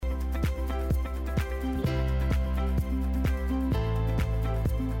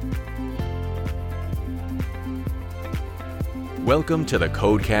Welcome to the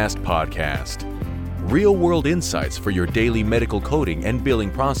Codecast podcast. Real-world insights for your daily medical coding and billing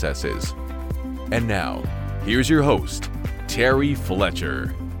processes. And now, here's your host, Terry Fletcher.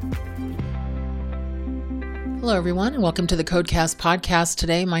 Hello, everyone, and welcome to the Codecast podcast.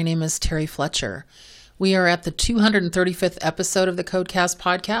 Today, my name is Terry Fletcher. We are at the 235th episode of the Codecast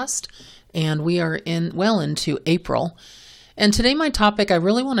podcast, and we are well into April. And today, my topic, I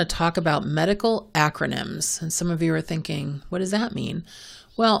really want to talk about medical acronyms. And some of you are thinking, what does that mean?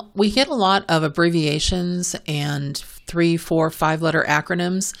 Well, we get a lot of abbreviations and 3, 4, 5-letter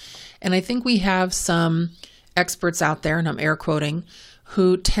acronyms. And I think we have some experts out there, and I'm air quoting,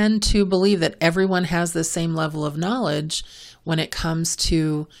 who tend to believe that everyone has the same level of knowledge when it comes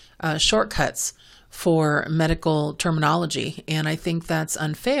to shortcuts for medical terminology. And I think that's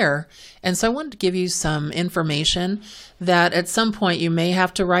unfair. And so I wanted to give you some information that at some point you may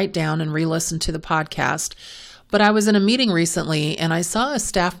have to write down and re-listen to the podcast. But I was in a meeting recently and I saw a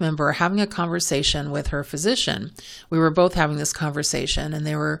staff member having a conversation with her physician. We were both having this conversation and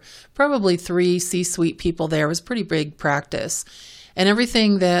there were probably 3 C-suite people there. It was a pretty big practice. And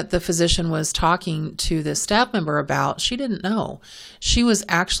everything that the physician was talking to the staff member about, she didn't know. She was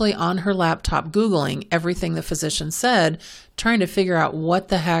actually on her laptop Googling everything the physician said, trying to figure out what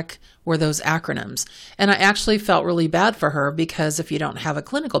the heck were those acronyms. And I actually felt really bad for her because if you don't have a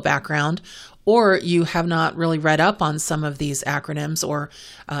clinical background or you have not really read up on some of these acronyms or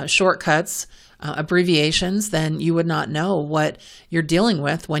shortcuts, abbreviations, then you would not know what you're dealing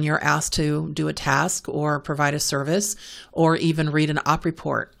with when you're asked to do a task or provide a service or even read an op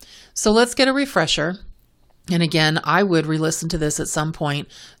report. So let's get a refresher. And again, I would re-listen to this at some point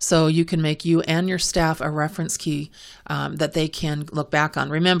so you can make you and your staff a reference key that they can look back on.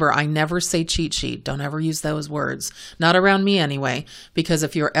 Remember, I never say cheat sheet. Don't ever use those words. Not around me anyway, because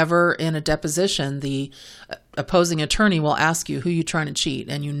if you're ever in a deposition, the opposing attorney will ask you who you're trying to cheat,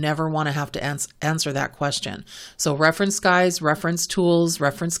 and you never want to have to answer that question. So reference guides, reference tools,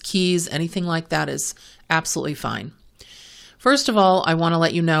 reference keys, anything like that is absolutely fine. First of all, I want to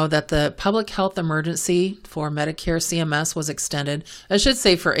let you know that the public health emergency for Medicare CMS was extended. I should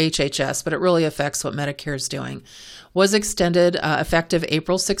say for HHS, but it really affects what Medicare is doing. Was extended effective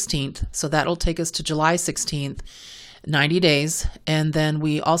April 16th, so that'll take us to July 16th, 90 days. And then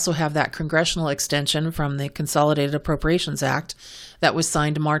we also have that congressional extension from the Consolidated Appropriations Act that was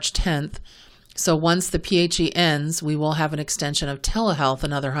signed March 10th. So once the PHE ends, we will have an extension of telehealth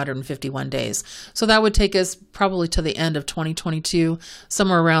another 151 days. So that would take us probably to the end of 2022,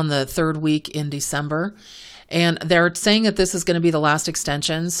 somewhere around the 3rd week in December. And they're saying that this is going to be the last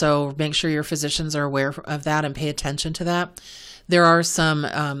extension, so make sure your physicians are aware of that and pay attention to that. There are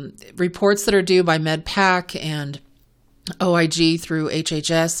some reports that are due by MedPAC and OIG through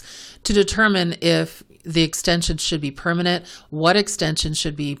HHS to determine if the extension should be permanent, what extension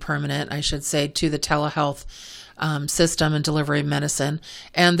should be permanent, I should say, to the telehealth system and delivery of medicine.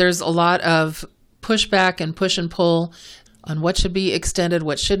 And there's a lot of pushback and push and pull on what should be extended,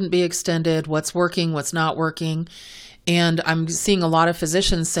 what shouldn't be extended, what's working, what's not working. And I'm seeing a lot of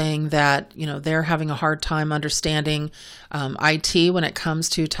physicians saying that, they're having a hard time understanding IT when it comes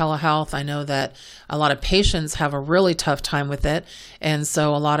to telehealth. I know that a lot of patients have a really tough time with it. And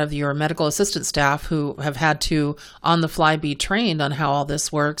so a lot of your medical assistant staff who have had to on the fly be trained on how all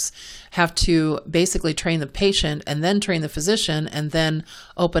this works have to basically train the patient and then train the physician and then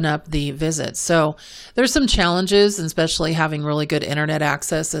open up the visit. So there's some challenges, especially having really good internet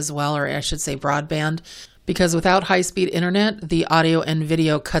access as well, or I should say broadband. Because without high-speed internet, the audio and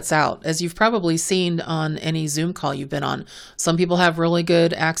video cuts out, as you've probably seen on any Zoom call you've been on. Some people have really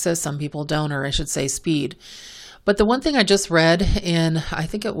good access, some people don't, or I should say speed. But the one thing I just read in, I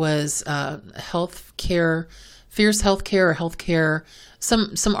think it was Healthcare, Fierce Healthcare or Healthcare,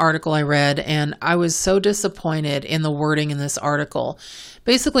 some article I read, and I was so disappointed in the wording in this article.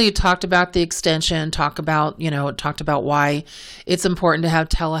 Basically, it talked about the extension, talked about why it's important to have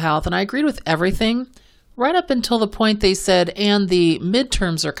telehealth, and I agreed with everything. Right up until the point they said, and the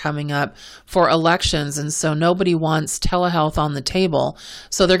midterms are coming up for elections, and so nobody wants telehealth on the table.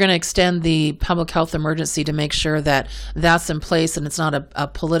 So they're going to extend the public health emergency to make sure that that's in place and it's not a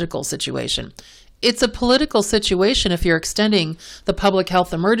political situation. It's a political situation if you're extending the public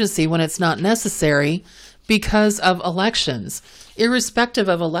health emergency when it's not necessary because of elections. Irrespective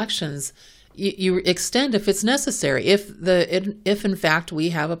of elections, you extend if it's necessary, if in fact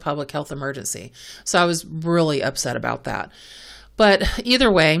we have a public health emergency. So I was really upset about that. But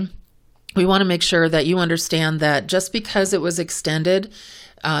either way, we want to make sure that you understand that just because it was extended,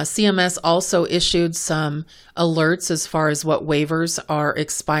 CMS also issued some alerts as far as what waivers are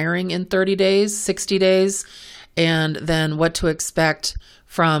expiring in 30 days, 60 days, and then what to expect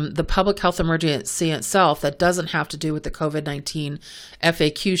from the public health emergency itself that doesn't have to do with the COVID-19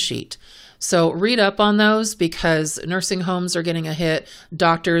 FAQ sheet. So read up on those, because nursing homes are getting a hit.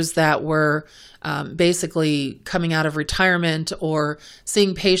 Doctors that were basically coming out of retirement or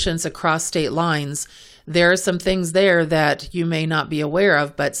seeing patients across state lines, there are some things there that you may not be aware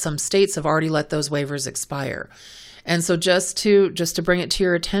of, but some states have already let those waivers expire. And so just to bring it to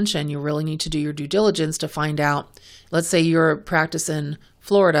your attention, you really need to do your due diligence to find out. Let's say you're practicing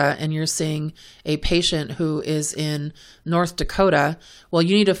Florida and you're seeing a patient who is in North Dakota. Well,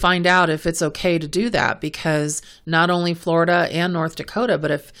 you need to find out if it's okay to do that, because not only Florida and North Dakota, but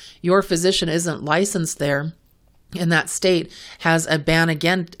if your physician isn't licensed there and that state has a ban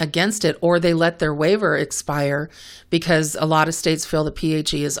against it, or they let their waiver expire because a lot of states feel the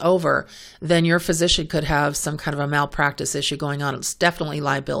PHE is over, then your physician could have some kind of a malpractice issue going on. It's definitely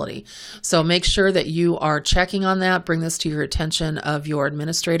liability. So make sure that you are checking on that. Bring this to your attention of your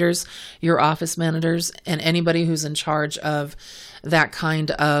administrators, your office managers, and anybody who's in charge of that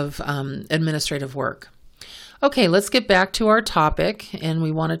kind of administrative work. Okay, let's get back to our topic, and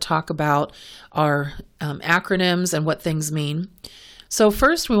we want to talk about our acronyms and what things mean. So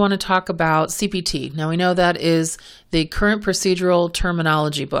first, we want to talk about CPT. Now, we know that is the current procedural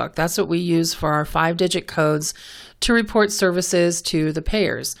terminology book. That's what we use for our 5-digit codes to report services to the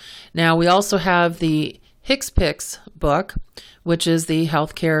payers. Now, we also have the HCPCS book, which is the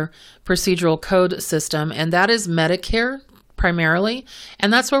Healthcare Procedural Code System, and that is Medicare primarily,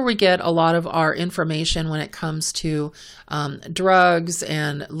 and that's where we get a lot of our information when it comes to drugs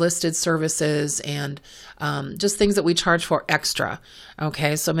and listed services and just things that we charge for extra.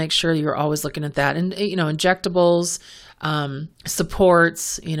 Okay, so make sure you're always looking at that. And, injectables,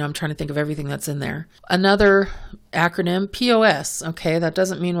 supports, I'm trying to think of everything that's in there. Another acronym, POS. Okay, that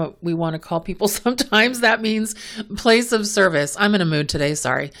doesn't mean what we want to call people sometimes. That means place of service. I'm in a mood today,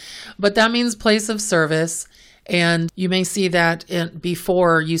 sorry. But that means place of service. And you may see that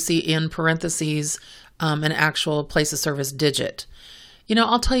before you see in parentheses an actual place of service digit.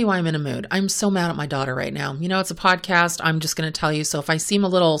 I'll tell you why I'm in a mood. I'm so mad at my daughter right now. It's a podcast. I'm just going to tell you. So if I seem a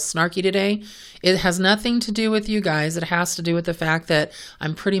little snarky today, it has nothing to do with you guys. It has to do with the fact that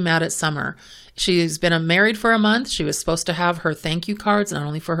I'm pretty mad at Summer. She's been married for a month. She was supposed to have her thank you cards, not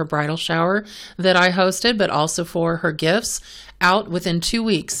only for her bridal shower that I hosted, but also for her gifts out within 2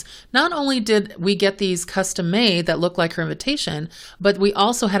 weeks. Not only did we get these custom made that look like her invitation, but we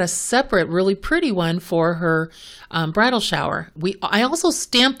also had a separate, really pretty one for her bridal shower. I also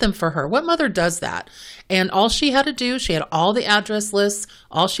stamped them for her. What mother does that? And all she had to do, she had all the address lists.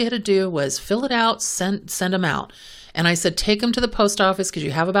 All she had to do was fill it out, send them out. And I said, take them to the post office because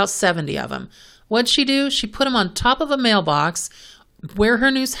you have about 70 of them. What'd she do? She put them on top of a mailbox where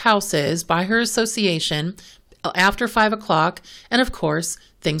her new house is by her association after 5 o'clock. And of course,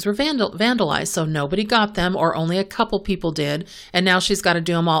 things were vandalized. So nobody got them, or only a couple people did. And now she's got to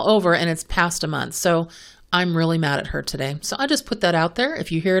do them all over, and it's past a month. So I'm really mad at her today. So I'll just put that out there. If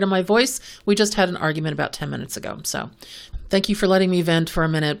you hear it in my voice, we just had an argument about 10 minutes ago. So thank you for letting me vent for a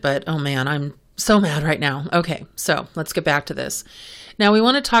minute, but oh man, I'm so mad right now. Okay, so let's get back to this. Now we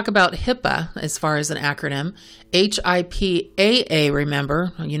want to talk about HIPAA as far as an acronym. HIPAA,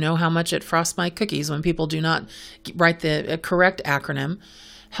 remember, you know how much it frosts my cookies when people do not write the correct acronym.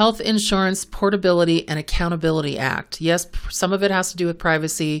 Health Insurance Portability and Accountability Act. Yes, some of it has to do with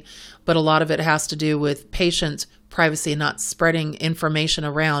privacy, but a lot of it has to do with patient privacy and not spreading information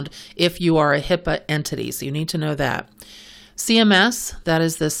around if you are a HIPAA entity. So you need to know that. CMS, that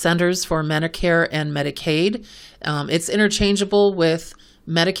is the Centers for Medicare and Medicaid. It's interchangeable with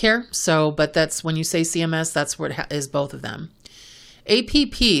Medicare, but that's when you say CMS, that's what is both of them.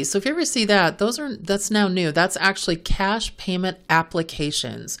 APP, so if you ever see that, that's now new. That's actually cash payment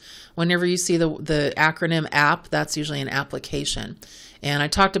applications. Whenever you see the acronym app, that's usually an application. And I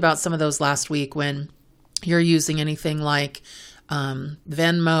talked about some of those last week when you're using anything like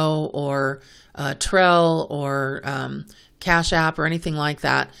Venmo or Trell or Cash App or anything like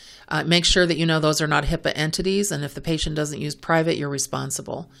that. Make sure that you know those are not HIPAA entities, and if the patient doesn't use private, you're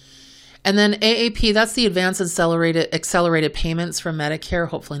responsible. And then AAP, that's the advanced accelerated payments from Medicare.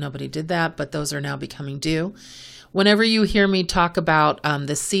 Hopefully nobody did that, but those are now becoming due. Whenever you hear me talk about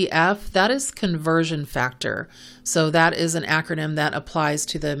the CF, that is conversion factor. So that is an acronym that applies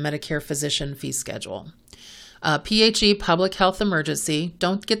to the Medicare physician fee schedule. PHE, Public Health Emergency.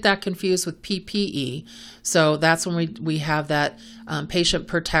 Don't get that confused with PPE. So that's when we have that patient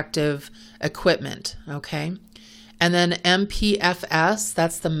protective equipment, okay? And then MPFS,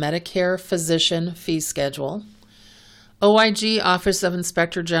 that's the Medicare Physician Fee Schedule. OIG, Office of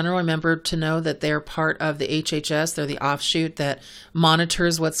Inspector General, remember to know that they're part of the HHS. They're the offshoot that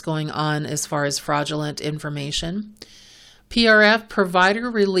monitors what's going on as far as fraudulent information. PRF,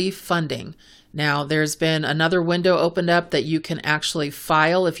 Provider Relief Funding. Now, there's been another window opened up that you can actually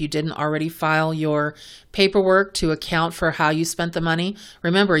file if you didn't already file your paperwork to account for how you spent the money.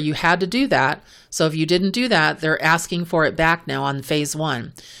 Remember, you had to do that. So if you didn't do that, they're asking for it back now on phase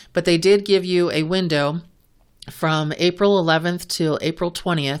 1. But they did give you a window from April 11th to April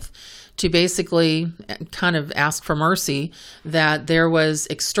 20th to basically kind of ask for mercy that there was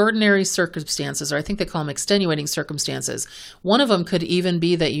extraordinary circumstances, or I think they call them extenuating circumstances. One of them could even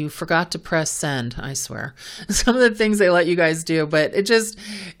be that you forgot to press send, I swear. Some of the things they let you guys do, but it just,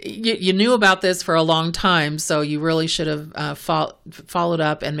 you knew about this for a long time, so you really should have followed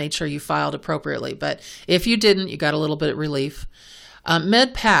up and made sure you filed appropriately. But if you didn't, you got a little bit of relief.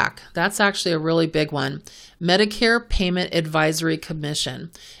 MedPAC, that's actually a really big one. Medicare Payment Advisory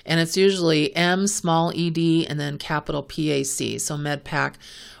Commission, and it's usually M, small ED, and then capital PAC, so MedPAC.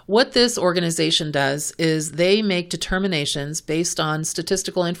 What this organization does is they make determinations based on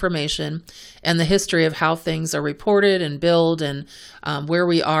statistical information and the history of how things are reported and billed and where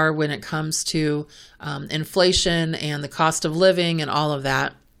we are when it comes to inflation and the cost of living and all of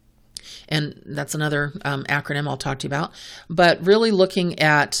that. And that's another acronym I'll talk to you about. But really looking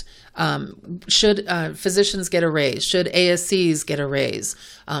at should physicians get a raise? Should ASCs get a raise?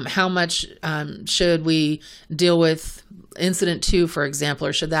 How much should we deal with Incident 2, for example,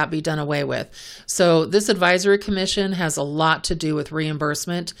 or should that be done away with? So this advisory commission has a lot to do with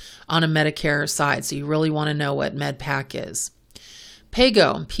reimbursement on a Medicare side. So you really want to know what MedPAC is.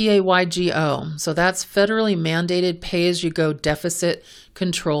 PAYGO, P-A-Y-G-O. So that's federally mandated pay-as-you-go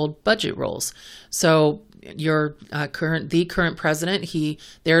deficit-controlled budget rules. So your current president,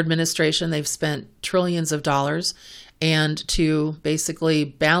 their administration, they've spent trillions of dollars, and to basically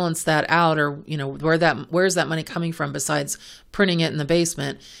balance that out, or where's that money coming from besides printing it in the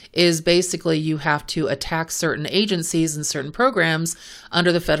basement, is basically you have to attack certain agencies and certain programs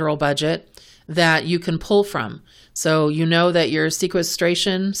under the federal budget that you can pull from. So you know that your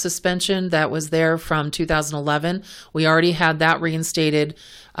sequestration suspension that was there from 2011, we already had that reinstated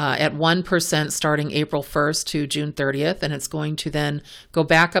at 1% starting April 1st to June 30th, and it's going to then go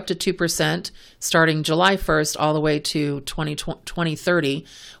back up to 2% starting July 1st all the way to 2030.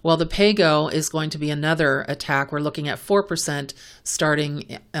 Well, the PAYGO is going to be another attack. We're looking at 4%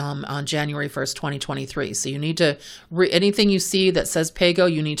 starting on January 1st, 2023. So you need to, anything you see that says PAYGO,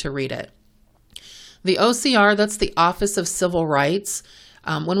 you need to read it. The OCR, that's the Office of Civil Rights.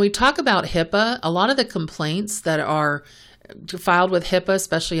 When we talk about HIPAA, a lot of the complaints that are filed with HIPAA,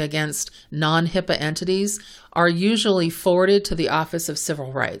 especially against non-HIPAA entities, are usually forwarded to the Office of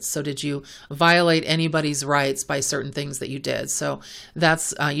Civil Rights. So did you violate anybody's rights by certain things that you did? So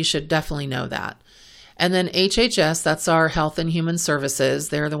that's you should definitely know that. And then HHS, that's our Health and Human Services.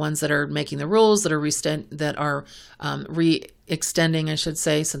 They're the ones that are making the rules that are re-extending, I should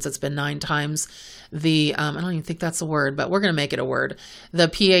say, since it's been 9 times. I don't even think that's a word, but we're going to make it a word. The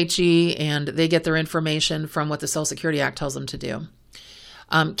PHE, and they get their information from what the Social Security Act tells them to do.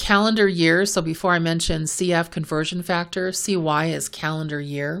 Calendar year. So before I mentioned CF conversion factor, CY is calendar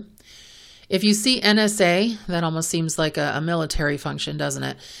year. If you see NSA, that almost seems like a military function, doesn't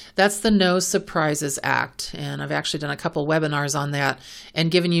it? That's the No Surprises Act. And I've actually done a couple webinars on that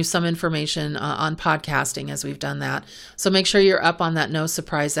and given you some information on podcasting as we've done that. So make sure you're up on that No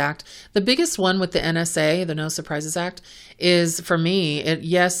Surprise Act. The biggest one with the NSA, the No Surprises Act, is for me,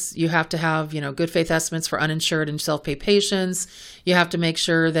 yes, you have to have, good faith estimates for uninsured and self-pay patients. You have to make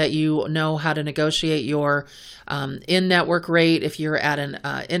sure that you know how to negotiate your in-network rate if you're at an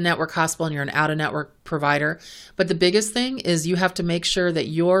in-network hospital and you're an out-of-network provider. But the biggest thing is you have to make sure that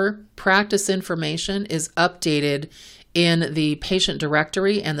your practice information is updated in the patient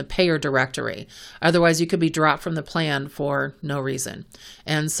directory and the payer directory. Otherwise, you could be dropped from the plan for no reason.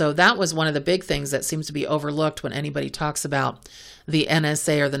 And so that was one of the big things that seems to be overlooked when anybody talks about the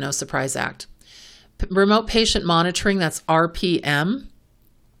NSA or the No Surprise Act. Remote patient monitoring, that's RPM.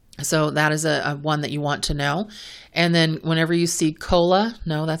 So that is a one that you want to know. And then whenever you see COLA,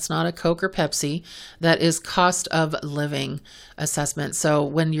 no, that's not a Coke or Pepsi. That is cost of living assessment. So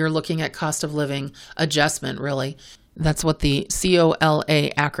when you're looking at cost of living adjustment, really, that's what the COLA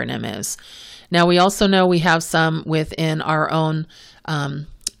acronym is. Now, we also know we have some within our own,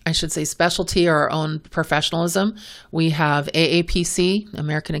 specialty or our own professionalism. We have AAPC,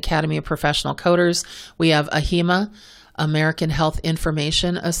 American Academy of Professional Coders. We have AHIMA, American Health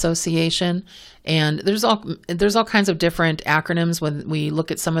Information Association, And there's all kinds of different acronyms when we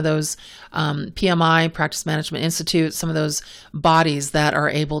look at some of those PMI, Practice Management Institute, some of those bodies that are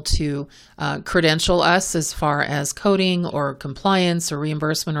able to credential us as far as coding or compliance or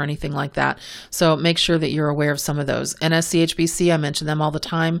reimbursement or anything like that. So make sure that you're aware of some of those. NSCHBC, I mention them all the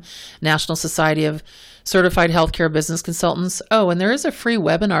time. National Society of Certified Healthcare Business Consultants. Oh, and there is a free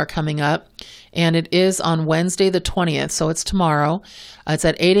webinar coming up, and it is on Wednesday the 20th, so it's tomorrow. It's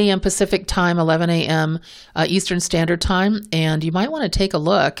at 8 a.m. Pacific time, 11 a.m. Eastern Standard Time, and you might want to take a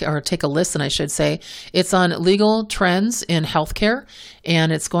look, or take a listen, I should say. It's on legal trends in healthcare,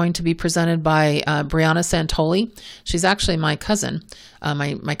 and it's going to be presented by Brianna Santoli. She's actually my cousin,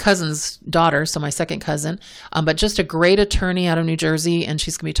 my cousin's daughter, so my second cousin, but just a great attorney out of New Jersey, and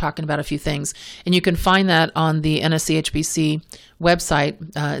she's going to be talking about a few things. And you can find that on the NSCHBC website,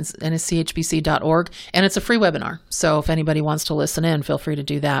 it's nschbc.org, and it's a free webinar. So if anybody wants to listen in, feel free to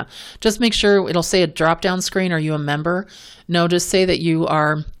do that. Just make sure it'll say a drop-down screen. Are you a member? No, just say that you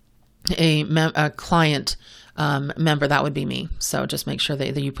are a client member. That would be me. So just make sure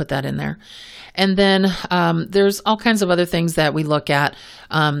that you put that in there. And then there's all kinds of other things that we look at.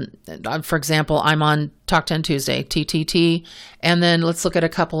 For example, I'm on Talk 10 Tuesday, TTT, and then let's look at a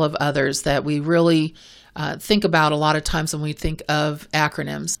couple of others that we really think about a lot of times when we think of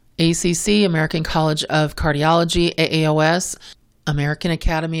acronyms. ACC, American College of Cardiology, AAOS, American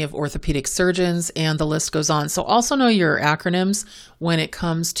Academy of Orthopedic Surgeons, and the list goes on. So also know your acronyms when it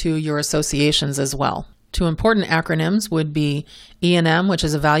comes to your associations as well. Two important acronyms would be E&M, which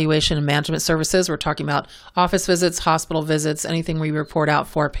is Evaluation and Management Services. We're talking about office visits, hospital visits, anything we report out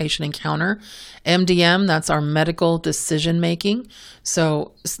for a patient encounter. MDM, that's our medical decision making.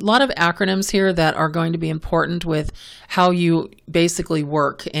 So a lot of acronyms here that are going to be important with how you basically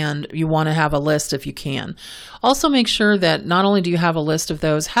work, and you want to have a list if you can. Also make sure that not only do you have a list of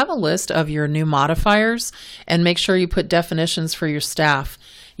those, have a list of your new modifiers, and make sure you put definitions for your staff.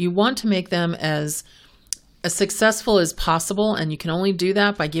 You want to make them as successful as possible, and you can only do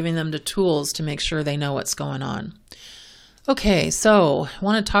that by giving them the tools to make sure they know what's going on. Okay, so I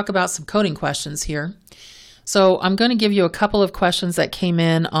want to talk about some coding questions here. So I'm going to give you a couple of questions that came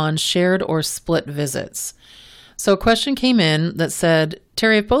in on shared or split visits. So a question came in that said,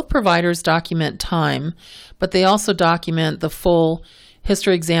 Terry, if both providers document time, but they also document the full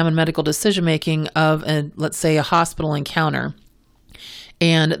history, exam, and medical decision-making of, let's say, a hospital encounter,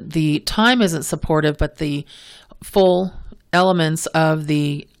 and the time isn't supportive, but the full elements of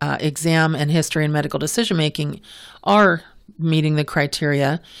the exam and history and medical decision-making are meeting the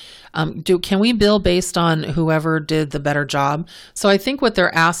criteria, can we bill based on whoever did the better job? So I think what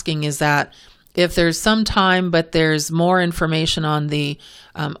they're asking is that if there's some time, but there's more information on the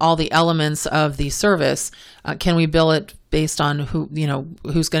all the elements of the service, can we bill it based on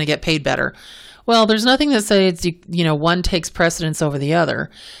who's going to get paid better? Well, there's nothing that says, one takes precedence over the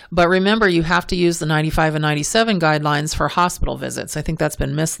other. But remember, you have to use the 95 and 97 guidelines for hospital visits. I think that's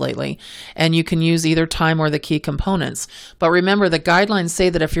been missed lately. And you can use either time or the key components. But remember, the guidelines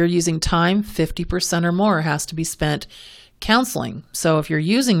say that if you're using time, 50% or more has to be spent counseling. So if you're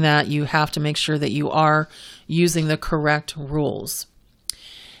using that, you have to make sure that you are using the correct rules.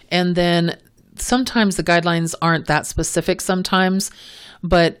 And then sometimes the guidelines aren't that specific sometimes,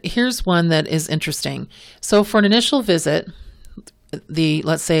 but here's one that is interesting. So for an initial visit,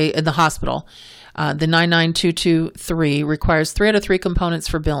 let's say in the hospital, the 99223 requires 3 out of 3 components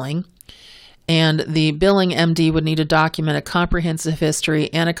for billing. And the billing MD would need to document a comprehensive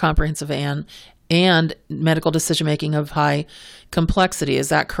history and a comprehensive and medical decision-making of high complexity. Is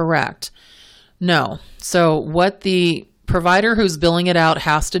that correct? No. So what the provider who's billing it out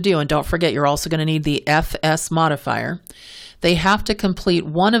has to do, and don't forget, you're also going to need the FS modifier. They have to complete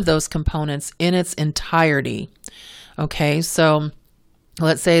one of those components in its entirety. Okay, so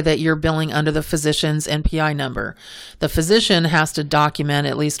let's say that you're billing under the physician's NPI number. The physician has to document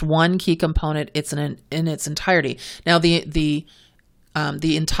at least one key component in its entirety. Now, the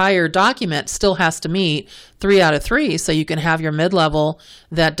entire document still has to meet 3 out of 3, so you can have your mid-level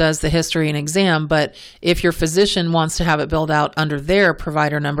that does the history and exam. But if your physician wants to have it billed out under their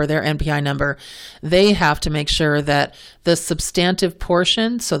provider number, their NPI number, they have to make sure that the substantive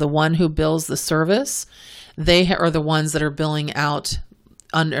portion, so the one who bills the service, they are the ones that are billing out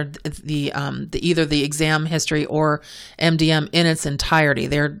under the either the exam history or MDM in its entirety.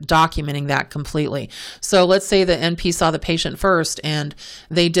 They're documenting that completely. So let's say the NP saw the patient first and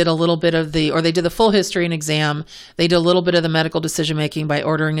they did a little bit of they did the full history and exam. They did a little bit of the medical decision making by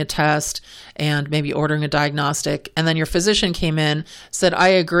ordering a test and maybe ordering a diagnostic. And then your physician came in, said, I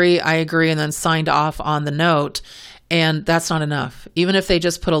agree, and then signed off on the note. And that's not enough. Even if they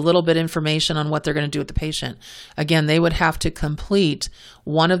just put a little bit of information on what they're going to do with the patient, again, they would have to complete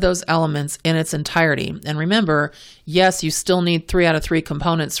one of those elements in its entirety. And remember, yes, you still need 3 out of 3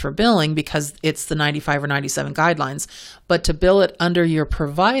 components for billing because it's the 95 or 97 guidelines. But to bill it under your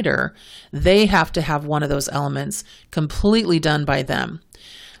provider, they have to have one of those elements completely done by them.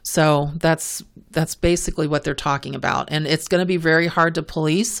 So that's basically what they're talking about. And it's going to be very hard to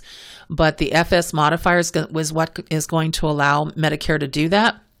police, but the FS modifier is what is going to allow Medicare to do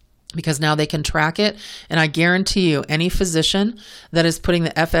that, because now they can track it. And I guarantee you, any physician that is putting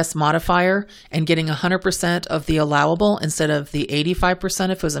the FS modifier and getting 100% of the allowable instead of the 85%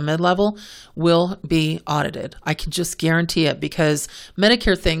 if it was a mid-level will be audited. I can just guarantee it, because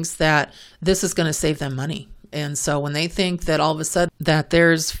Medicare thinks that this is going to save them money. And so when they think that all of a sudden that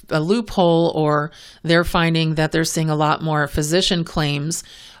there's a loophole, or they're finding that they're seeing a lot more physician claims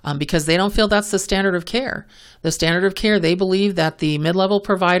because they don't feel that's the standard of care. The standard of care, they believe that the mid-level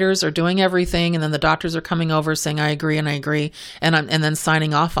providers are doing everything, and then the doctors are coming over saying, I agree, and then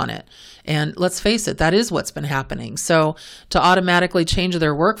signing off on it. And let's face it, that is what's been happening. So to automatically change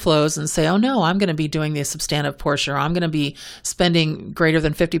their workflows and say, oh no, I'm going to be doing the substantive portion, or I'm going to be spending greater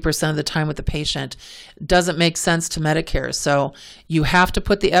than 50% of the time with the patient, doesn't make sense to Medicare. So you have to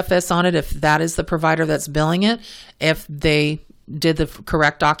put the FS on it if that is the provider that's billing it, if they did the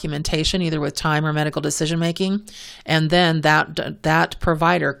correct documentation, either with time or medical decision making, and then that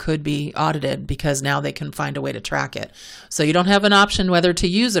provider could be audited, because now they can find a way to track it. So you don't have an option whether to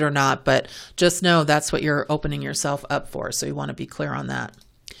use it or not, but just know that's what you're opening yourself up for. So you want to be clear on that.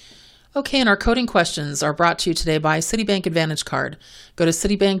 Okay, and our coding questions are brought to you today by Citibank Advantage Card. Go to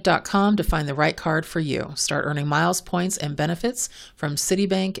citibank.com to find the right card for you. Start earning miles, points, and benefits from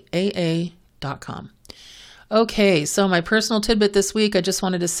citibankaa.com. Okay, so my personal tidbit this week, I just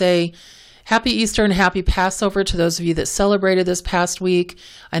wanted to say happy Easter and happy Passover to those of you that celebrated this past week.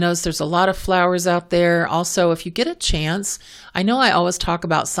 I notice there's a lot of flowers out there. Also, if you get a chance, I know I always talk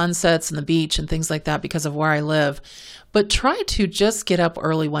about sunsets and the beach and things like that because of where I live, but try to just get up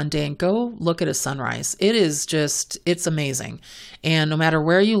early one day and go look at a sunrise. It's amazing. And no matter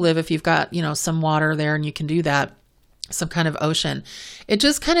where you live, if you've got, some water there and you can do that, some kind of ocean, it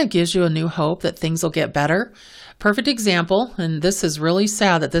just kind of gives you a new hope that things will get better. Perfect example, and this is really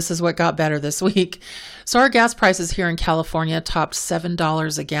sad that this is what got better this week. So our gas prices here in California topped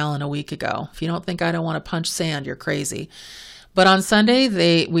 $7 a gallon a week ago. If you don't think I don't want to punch sand, you're crazy. But on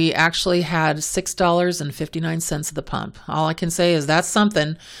Sunday, we actually had $6.59 at the pump. All I can say is that's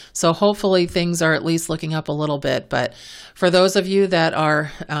something. So hopefully things are at least looking up a little bit. But for those of you that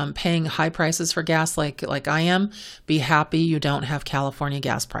are paying high prices for gas like I am, be happy you don't have California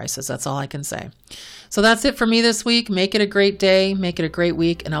gas prices. That's all I can say. So that's it for me this week. Make it a great day. Make it a great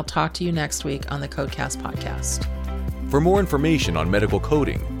week. And I'll talk to you next week on the Codecast podcast. For more information on medical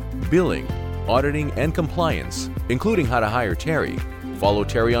coding, billing, auditing, and compliance, including how to hire Terry, follow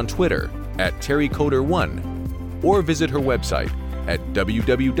Terry on Twitter at TerryCoder1, or visit her website at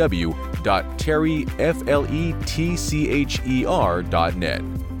www.terryfletcher.net.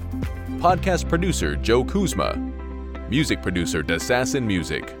 Podcast producer Joe Kuzma. Music producer Dassassin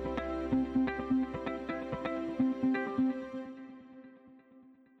Music.